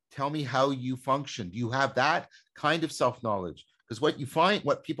 Tell me how you function. Do you have that kind of self-knowledge? Because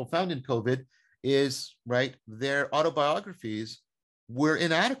what people found in COVID is, right, their autobiographies were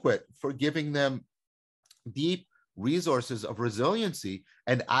inadequate for giving them deep resources of resiliency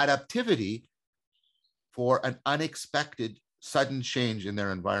and adaptivity for an unexpected sudden change in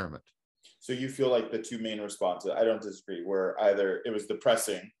their environment. So you feel like the two main responses, I don't disagree, were either it was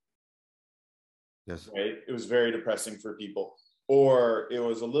depressing. Yes. Right? It was very depressing for people. Or it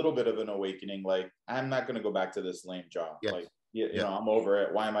was a little bit of an awakening, like, I'm not going to go back to this lame job. Yes. Like, you know, I'm over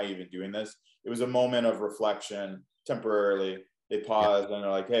it. Why am I even doing this? It was a moment of reflection temporarily. They paused and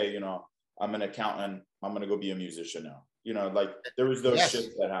they're like, hey, I'm an accountant. I'm going to go be a musician now. Like, there was those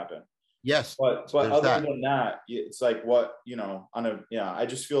shifts that happened. Yes. But other than that, it's like I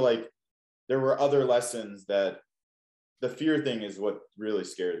just feel like there were other lessons that the fear thing is what really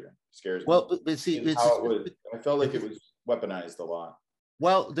scares me. Well, but see, I felt like it was weaponized a lot.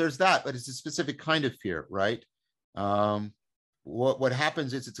 Well, there's that, but it's a specific kind of fear, right? What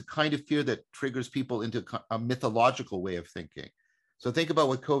happens is it's a kind of fear that triggers people into a mythological way of thinking. So think about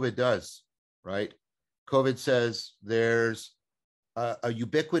what COVID does, right? COVID says there's a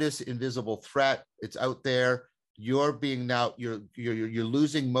ubiquitous invisible threat. It's out there. You're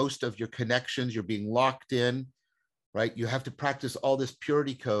losing most of your connections. You're being locked in, right? You have to practice all this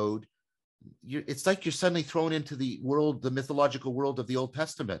purity code. It's like you're suddenly thrown into the mythological world of the Old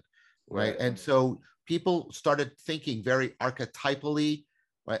Testament, right? And so people started thinking very archetypally,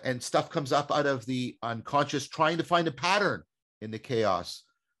 right? And stuff comes up out of the unconscious, trying to find a pattern in the chaos.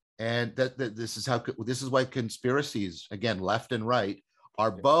 And this is why conspiracies, again, left and right,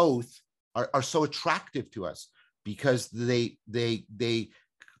 are so attractive to us, because they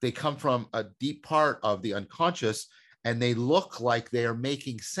come from a deep part of the unconscious, and they look like they are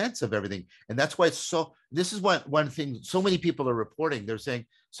making sense of everything. And that's why this is one thing so many people are reporting. They're saying,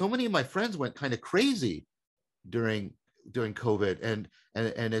 so many of my friends went kind of crazy during COVID.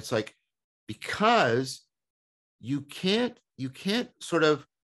 And it's like, because you can't sort of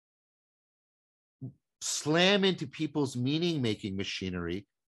slam into people's meaning-making machinery,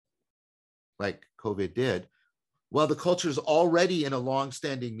 like COVID did, well, the culture is already in a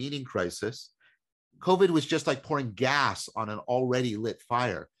long-standing meaning crisis. COVID was just like pouring gas on an already lit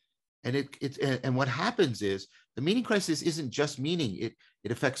fire. And what happens is the meaning crisis isn't just meaning.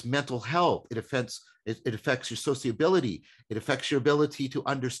 It affects mental health. It affects your sociability. It affects your ability to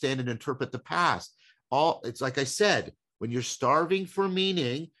understand and interpret the past. It's like I said, when you're starving for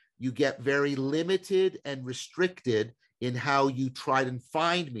meaning, you get very limited and restricted in how you try and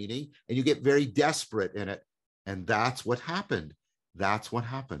find meaning, and you get very desperate in it. And that's what happened. That's what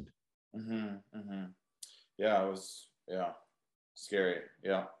happened. Mm-hmm, mm-hmm. Yeah, it was, scary.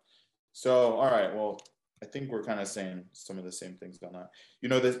 Yeah. So, all right. Well, I think we're kind of saying some of the same things on that. You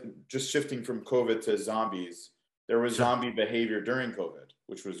know, just shifting from COVID to zombies, there was zombie behavior during COVID,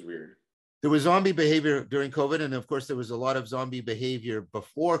 which was weird. There was zombie behavior during COVID. And of course, there was a lot of zombie behavior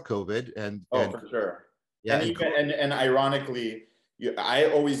before COVID. For sure. Yeah. And ironically, I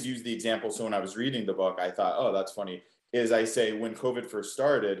always use the example. So when I was reading the book, I thought, oh, that's funny. Is I say when COVID first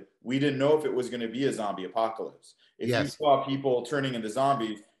started, we didn't know if it was going to be a zombie apocalypse. If you saw people turning into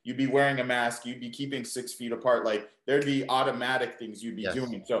zombies, you'd be wearing a mask, you'd be keeping 6 feet apart. Like there'd be automatic things you'd be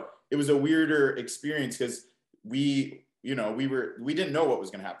doing. So it was a weirder experience because we didn't know what was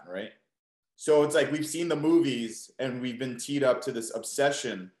going to happen, right? So it's like we've seen the movies and we've been teed up to this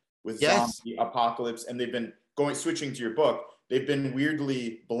obsession with zombie apocalypse, and they've been switching to your book. They've been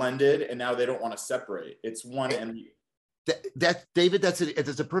weirdly blended, and now they don't want to separate. It's one and David, that's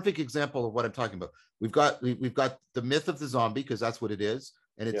a perfect example of what I'm talking about. We've got the myth of the zombie, because that's what it is,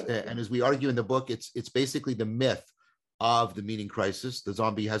 and and as we argue in the book, it's basically the myth of the meaning crisis. The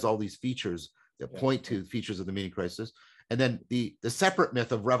zombie has all these features that point to features of the meaning crisis, and then the separate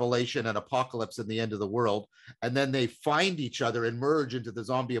myth of revelation and apocalypse and the end of the world, and then they find each other and merge into the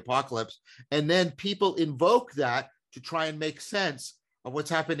zombie apocalypse, and then people invoke that to try and make sense of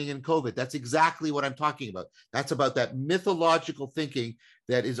what's happening in COVID. That's exactly what I'm talking about. That's about that mythological thinking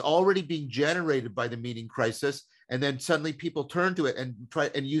that is already being generated by the meaning crisis. And then suddenly people turn to it and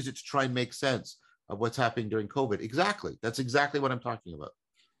try and use it to try and make sense of what's happening during COVID. Exactly. That's exactly what I'm talking about.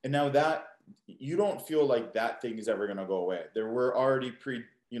 And now that you don't feel like that thing is ever going to go away. There were already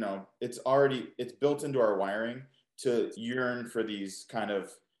it's built into our wiring to yearn for these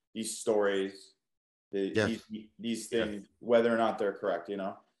stories, these things, whether or not they're correct,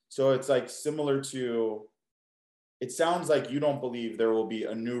 So it's like similar to, it sounds like you don't believe there will be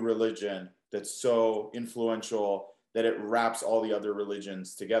a new religion that's so influential that it wraps all the other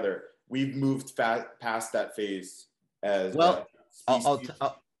religions together. We've moved past that phase as well.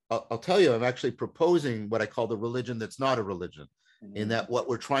 I'll tell you, I'm actually proposing what I call the religion that's not a religion, in that what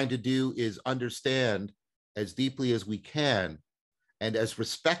we're trying to do is understand as deeply as we can, and as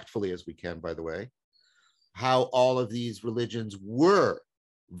respectfully as we can, by the way, how all of these religions were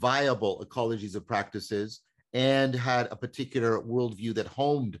viable ecologies of practices and had a particular worldview that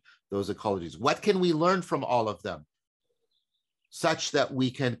homed those ecologies. What can we learn from all of them such that we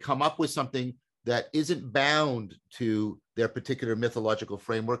can come up with something that isn't bound to their particular mythological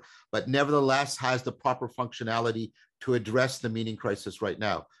framework, but nevertheless has the proper functionality to address the meaning crisis right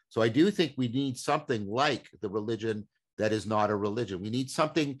now? So I do think we need something like the religion that is not a religion. We need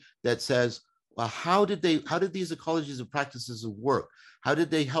something that says, well, how did these ecologies of practices work? How did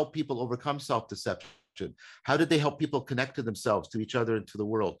they help people overcome self-deception? How did they help people connect to themselves, to each other, and to the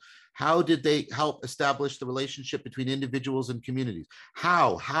world? How did they help establish the relationship between individuals and communities?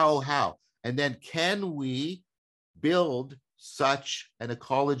 How? And then can we build such an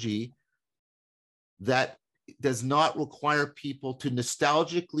ecology that does not require people to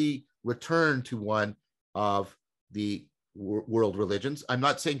nostalgically return to one of the world religions? I'm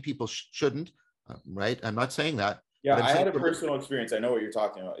not saying people shouldn't, right? I'm not saying that. Yeah, I had a personal experience. I know what you're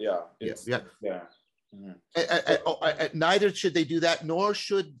talking about. Yeah. Mm-hmm. Neither should they do that, nor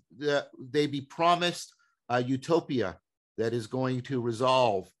should they be promised a utopia that is going to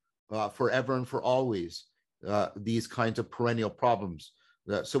resolve forever and for always these kinds of perennial problems.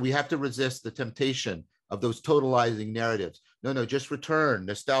 So we have to resist the temptation of those totalizing narratives. No, just return,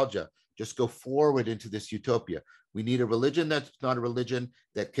 nostalgia. Just go forward into this utopia. We need a religion that's not a religion,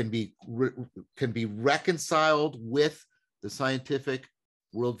 that can be reconciled with the scientific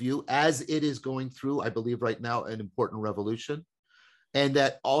worldview as it is going through, I believe right now, an important revolution, and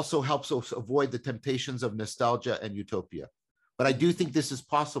that also helps us avoid the temptations of nostalgia and utopia. But I do think this is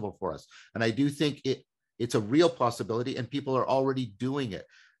possible for us, and I do think it's a real possibility, and people are already doing it.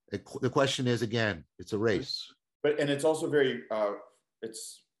 The question is, again, it's a race. And it's also very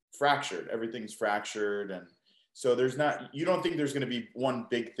it's fractured. Everything's fractured, and So there's not, you don't think there's going to be one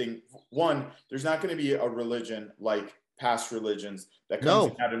big thing. One, there's not going to be a religion like past religions that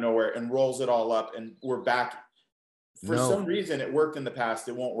comes No, out of nowhere and rolls it all up and we're back. For some no, reason, it worked in the past.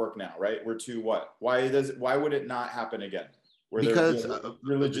 It won't work now, right? We're too what? Why would it not happen again? Where there'd be because a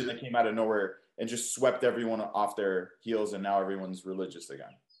religion that came out of nowhere and just swept everyone off their heels and now everyone's religious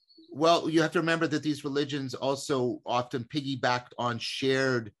again. well, you have to remember that these religions also often piggybacked on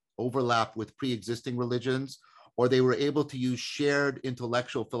shared overlap with pre-existing religions, or they were able to use shared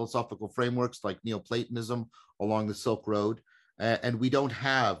intellectual philosophical frameworks like Neoplatonism along the Silk Road. And we don't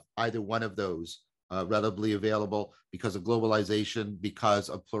have either one of those readily available because of globalization, because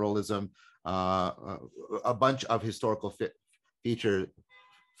of pluralism, a bunch of historical feature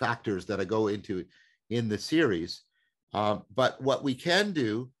factors that I go into in the series. But what we can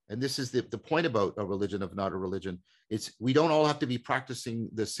do, and this is the point about a religion of not a religion, it's we don't all have to be practicing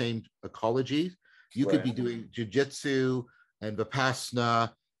the same ecology. You could be doing jujitsu and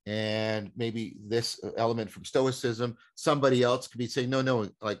vipassana and maybe this element from Stoicism. Somebody else could be saying, no,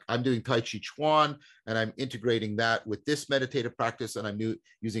 like I'm doing Tai Chi Chuan and I'm integrating that with this meditative practice and I'm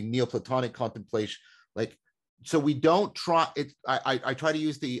using Neoplatonic contemplation. Like, so we don't try it. I try to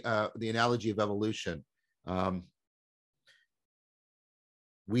use the analogy of evolution.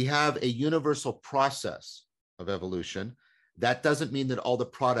 We have a universal process of evolution. That doesn't mean that all the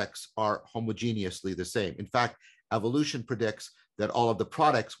products are homogeneously the same. In fact, evolution predicts that all of the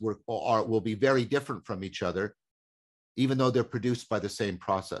products will be very different from each other, even though they're produced by the same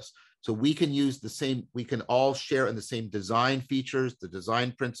process. So we can use the same, we can all share in the same design features, the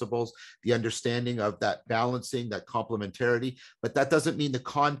design principles, the understanding of that balancing, that complementarity, but that doesn't mean the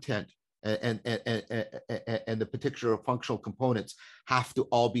content and the particular functional components have to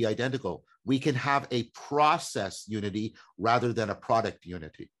all be identical. We can have a process unity rather than a product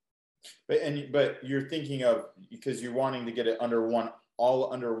unity. But you're thinking of, because you're wanting to get it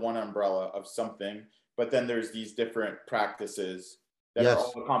all under one umbrella of something, but then there's these different practices that are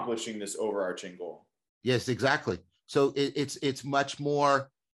all accomplishing this overarching goal. Yes, exactly. So it's much more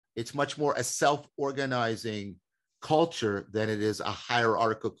a self-organizing culture than it is a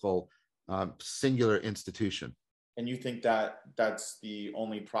hierarchical singular institution. And you think that that's the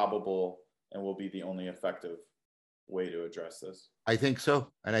only probable and will be the only effective way to address this? I think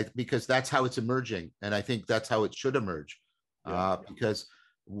so. And because that's how it's emerging. And I think that's how it should emerge. Because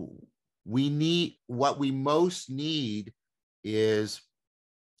what we most need is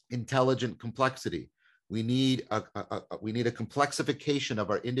intelligent complexity. We need a complexification of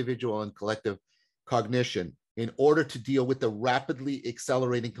our individual and collective cognition in order to deal with the rapidly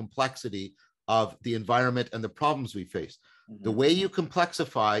accelerating complexity of the environment and the problems we face. Mm-hmm. The way you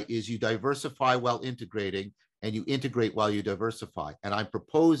complexify is you diversify while integrating, and you integrate while you diversify. And I'm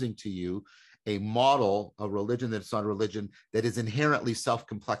proposing to you a model, a religion that's not a religion, that is inherently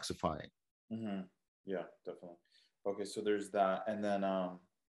self-complexifying. Mm-hmm. Yeah, definitely. Okay, so there's that. And then,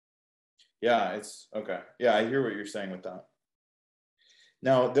 yeah, it's okay. Yeah, I hear what you're saying with that.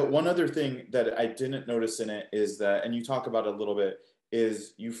 Now, the one other thing that I didn't notice in it is that, and you talk about it a little bit,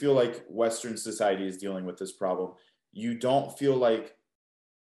 is you feel like Western society is dealing with this problem. You don't feel like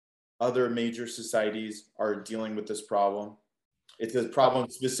other major societies are dealing with this problem? It's a problem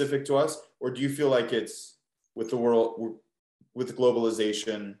specific to us, or do you feel like it's with the world, with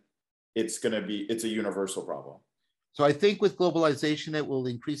globalization, it's a universal problem? So I think with globalization, it will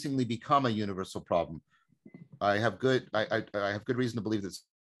increasingly become a universal problem. I have good reason to believe that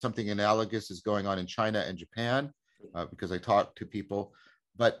something analogous is going on in China and Japan, because I talk to people.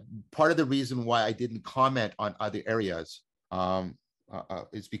 But part of the reason why I didn't comment on other areas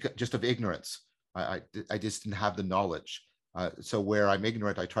is because just of ignorance. I just didn't have the knowledge. So where I'm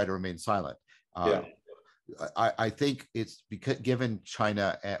ignorant, I try to remain silent. I think it's because given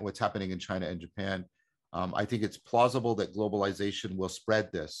China, what's happening in China and Japan, I think it's plausible that globalization will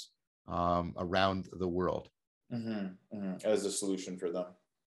spread this around the world. Mm-hmm, mm-hmm. As a solution for them.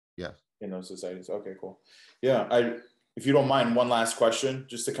 Yes. In those societies. Okay, cool. Yeah. If you don't mind, one last question,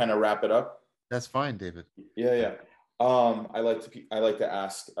 just to kind of wrap it up. That's fine, David. Yeah. I like to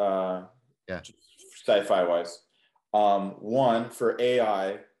ask, sci-fi wise. One, for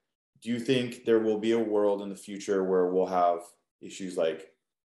AI, do you think there will be a world in the future where we'll have issues like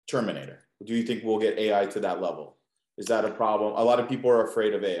Terminator? Do you think we'll get AI to that level? Is that a problem? A lot of people are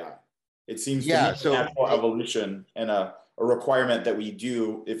afraid of AI. It seems to me so natural evolution and a requirement that we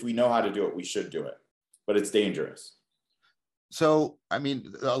do, if we know how to do it, we should do it, but it's dangerous. So, I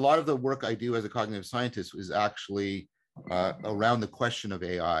mean, a lot of the work I do as a cognitive scientist is actually around the question of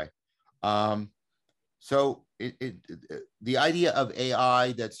AI. So the idea of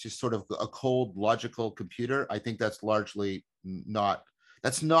AI that's just sort of a cold logical computer, I think that's largely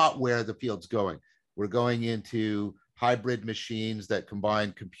that's not where the field's going. We're going into hybrid machines that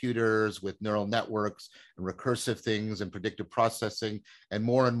combine computers with neural networks and recursive things and predictive processing, and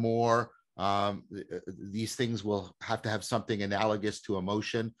more these things will have to have something analogous to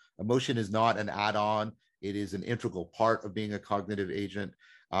emotion. Emotion is not an add-on. It is an integral part of being a cognitive agent.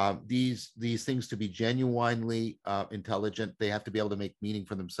 These things, to be genuinely intelligent, they have to be able to make meaning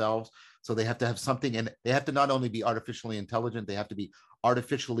for themselves. So they have to have something, and they have to not only be artificially intelligent, they have to be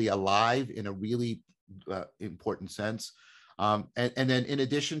artificially alive in a really important sense. And then in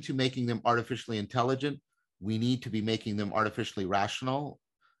addition to making them artificially intelligent, we need to be making them artificially rational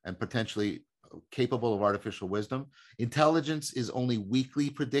and potentially capable of artificial wisdom. Intelligence is only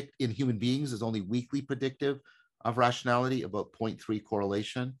weakly in human beings is only weakly predictive of rationality, about 0.3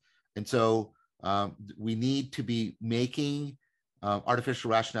 correlation. And so we need to be making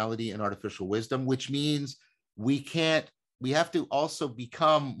artificial rationality and artificial wisdom, which means we have to also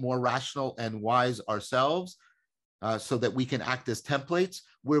become more rational and wise ourselves so that we can act as templates.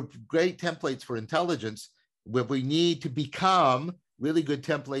 We're great templates for intelligence, where we need to become really good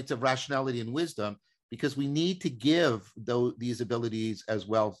templates of rationality and wisdom, because we need to give these abilities as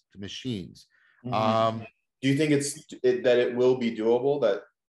well to machines. Mm-hmm. Do you think that it will be doable, that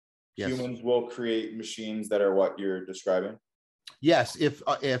yes, humans will create machines that are what you're describing? Yes, if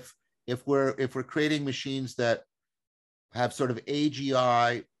we're creating machines that have sort of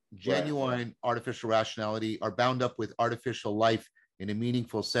AGI, genuine artificial rationality, are bound up with artificial life in a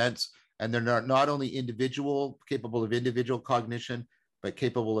meaningful sense, and they're not only capable of individual cognition, but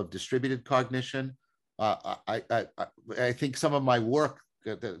capable of distributed cognition. I think some of my work,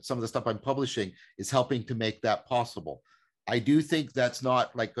 some of the stuff I'm publishing, is helping to make that possible. I do think that's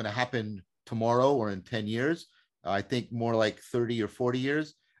not like going to happen tomorrow or in 10 years. I think more like 30 or 40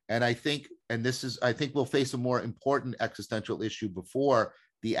 years. And I think we'll face a more important existential issue before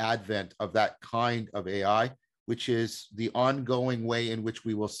the advent of that kind of AI, which is the ongoing way in which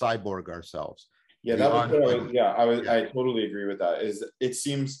we will cyborg ourselves. Yeah, I totally agree with that. It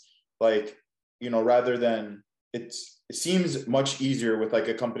seems like, rather than it seems much easier with like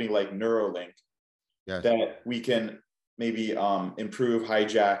a company like Neuralink, yes, that we can maybe improve,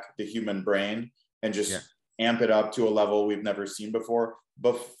 hijack the human brain and just amp it up to a level we've never seen before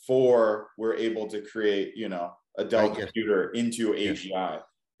we're able to create, a Dell computer into AGI.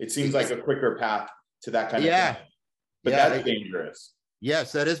 It seems like a quicker path to that kind of thing. But that's dangerous.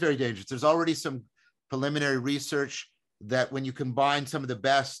 Yes, that is very dangerous. There's already some preliminary research that when you combine some of the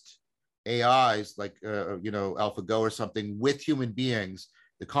best AIs, like AlphaGo or something, with human beings,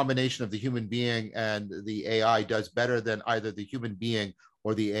 the combination of the human being and the AI does better than either the human being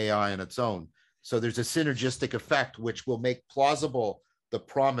or the AI on its own. So there's a synergistic effect which will make plausible the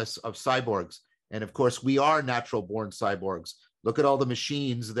promise of cyborgs. And of course, we are natural born cyborgs. Look at all the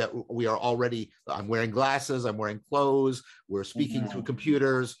machines that we are already. I'm wearing glasses, I'm wearing clothes, we're speaking through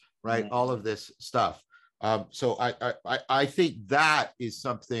computers, right? All of this stuff. So I think that is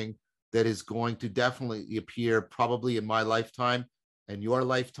something that is going to definitely appear probably in my lifetime and your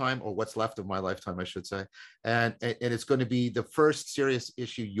lifetime, or what's left of my lifetime, I should say. And it's going to be the first serious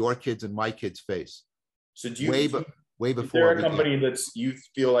issue your kids and my kids face. So do you way before? Is there a company that's you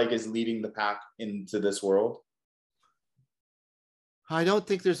feel like is leading the pack into this world? I don't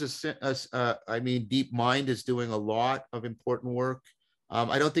think there's DeepMind is doing a lot of important work.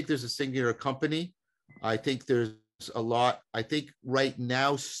 I don't think there's a singular company. I think there's a lot. I think right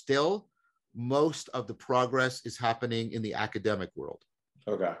now still most of the progress is happening in the academic world.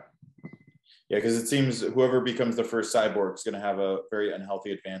 Okay. Yeah, because it seems whoever becomes the first cyborg is going to have a very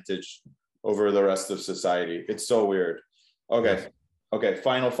unhealthy advantage over the rest of society. It's so weird. Okay. Yes. Okay.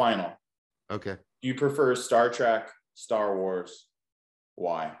 Final. Okay. Do you prefer Star Trek, Star Wars?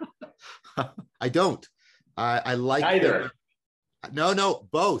 Why? I don't. I like either. No,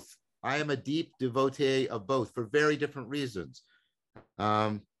 both. I am a deep devotee of both for very different reasons.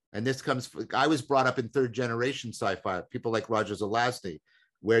 And this I was brought up in third generation sci-fi, people like Roger Zelazny,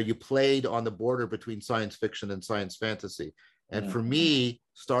 where you played on the border between science fiction and science fantasy. And for me,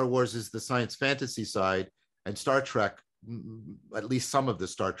 Star Wars is the science fantasy side, and Star Trek, at least some of the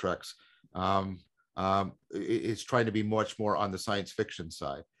Star Treks, is trying to be much more on the science fiction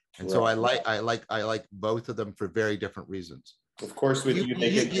side. And so I like both of them for very different reasons. Of course, with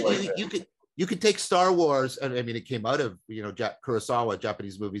you could take Star Wars, and I mean, it came out of Kurosawa,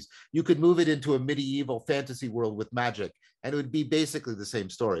 Japanese movies. You could move it into a medieval fantasy world with magic, and it would be basically the same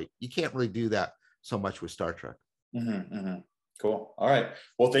story. You can't really do that so much with Star Trek. Cool. All right.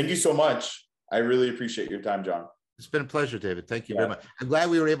 Well, thank you so much. I really appreciate your time, John. It's been a pleasure, David. Thank you Yeah. very much. I'm glad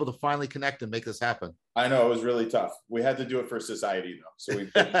we were able to finally connect and make this happen. I know it was really tough. We had to do it for society, though. So we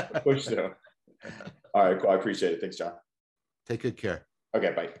pushed through. All right, cool. I appreciate it. Thanks, John. Take good care.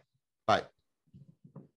 Okay, bye. Bye.